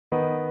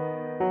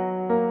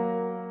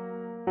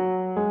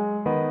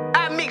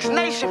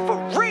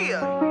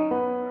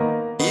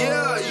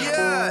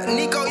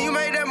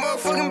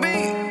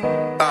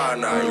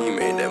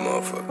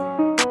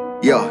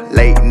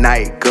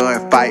night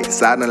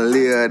gunfights, I done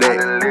lived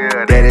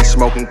that. Daddy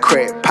smoking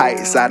crack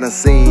pipes, I done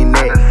seen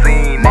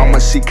that. Mama,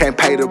 she can't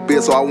pay the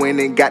bill, so I went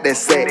and got that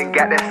set.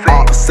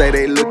 All say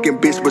they looking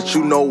bitch, but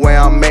you know where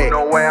I'm at.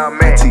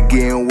 Auntie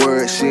getting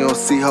word, she don't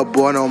see her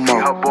boy no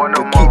more.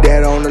 But keep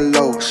that on the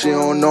low, she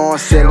don't know I'm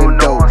selling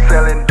dope.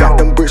 Got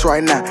them bricks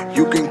right now,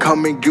 you can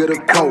come and get a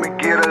coat.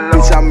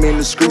 Bitch, I'm in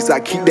the streets, I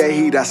keep that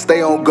heat, I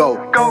stay on go.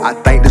 I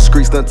think the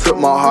streets done took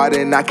my heart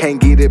and I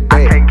can't get it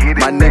back.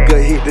 My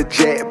nigga hit the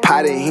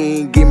jackpot and he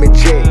ain't give me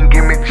check.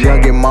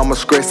 Youngin' mama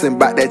stressing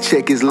about that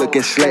check is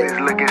looking slack.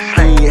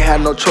 He ain't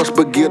had no choice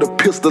but get a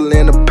pistol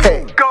and a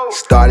pack.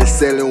 Started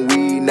selling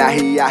weed, now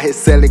he out here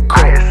selling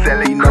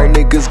crack. He know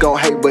niggas gon'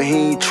 hate, but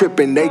he ain't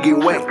trippin', they get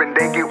wet.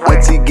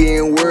 Auntie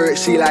getting word,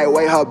 she like,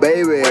 wait her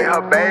baby.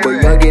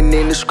 But youngin'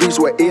 in the streets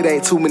where it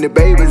ain't too many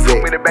babies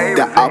at.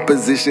 The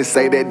opposition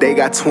say that they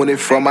got 20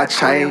 from my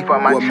chain.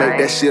 What make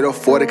that shit a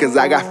 40, cause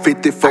I got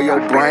 50 for your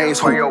brains.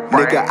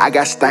 Nigga, I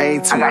got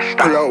stain too.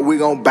 Pull up, we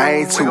gon'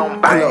 bang too.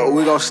 Pull up,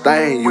 we gon'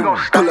 stain you.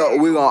 Pull up,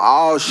 we gon'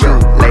 all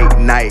shoot. Late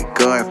night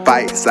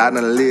gunfights, I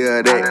done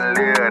lived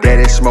that.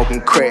 Daddy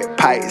smoking crack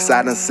pipes,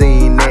 I done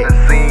seen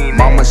that.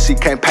 Mama, she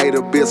can't pay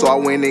the bill, so I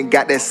went and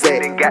got that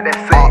set.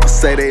 All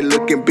say they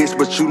looking bitch,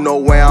 but you know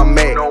where I'm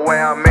at.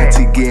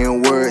 Auntie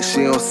getting word,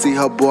 she don't see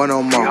her boy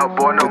no more.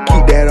 But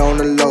keep that on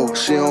the low,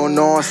 she don't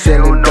know I'm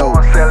selling dope.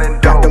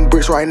 Got them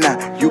bricks right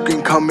now, you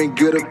can come and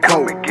get a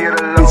coat.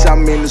 Bitch,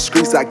 I'm in the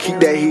streets, I keep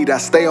that heat, I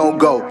stay on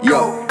go.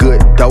 Yo,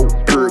 good dope,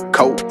 pure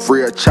coat,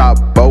 free a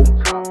chopbo.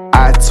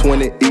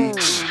 I-20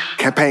 each.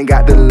 Campaign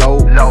got the low,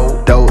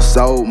 dope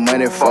sold,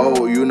 money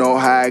fold, you know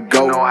how it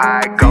go.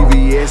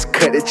 VVS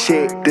cut the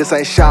check, this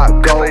ain't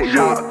shot gold.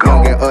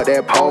 Youngin' up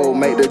that pole,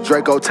 make the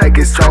Draco take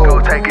his soul.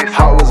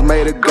 Heart was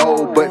made of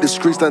gold, but the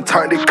streets done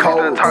turned it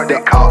cold.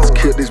 The ops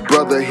killed his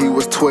brother, he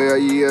was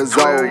 12 years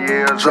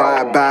old.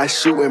 Drive by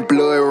shooting,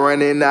 blood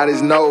running out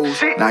his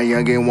nose. Now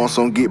youngin' want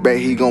some get back,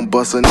 he gon'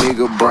 bust a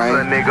nigga brain.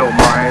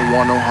 Mama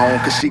want him home,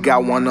 cause she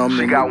got one of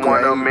them in the grave.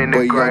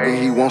 But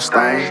youngin' he won't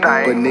stain,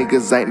 but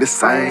niggas ain't the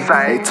same.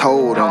 They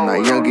told him, now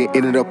youngin'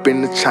 ended up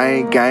in the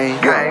chain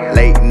gang.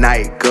 Late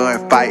night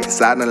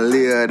gunfights, I done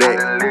lived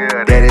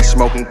that. Daddy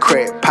smoking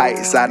crack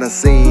pipes, I done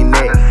seen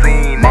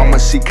that. Mama,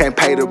 she can't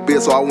pay the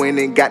bill, so I went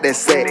and got that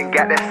set.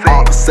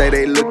 All say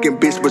they looking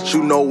bitch, but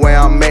you know where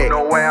I'm at.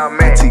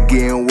 Auntie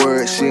getting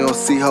word, she don't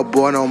see her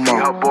boy no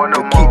more. But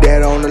keep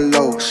that on the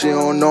low, she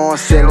don't know I'm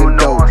selling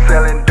dope.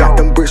 Got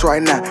them bricks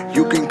right now,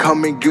 you can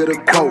come and get a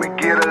coat.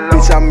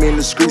 Bitch, I'm in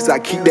the streets, I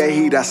keep that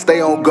heat, I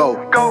stay on go.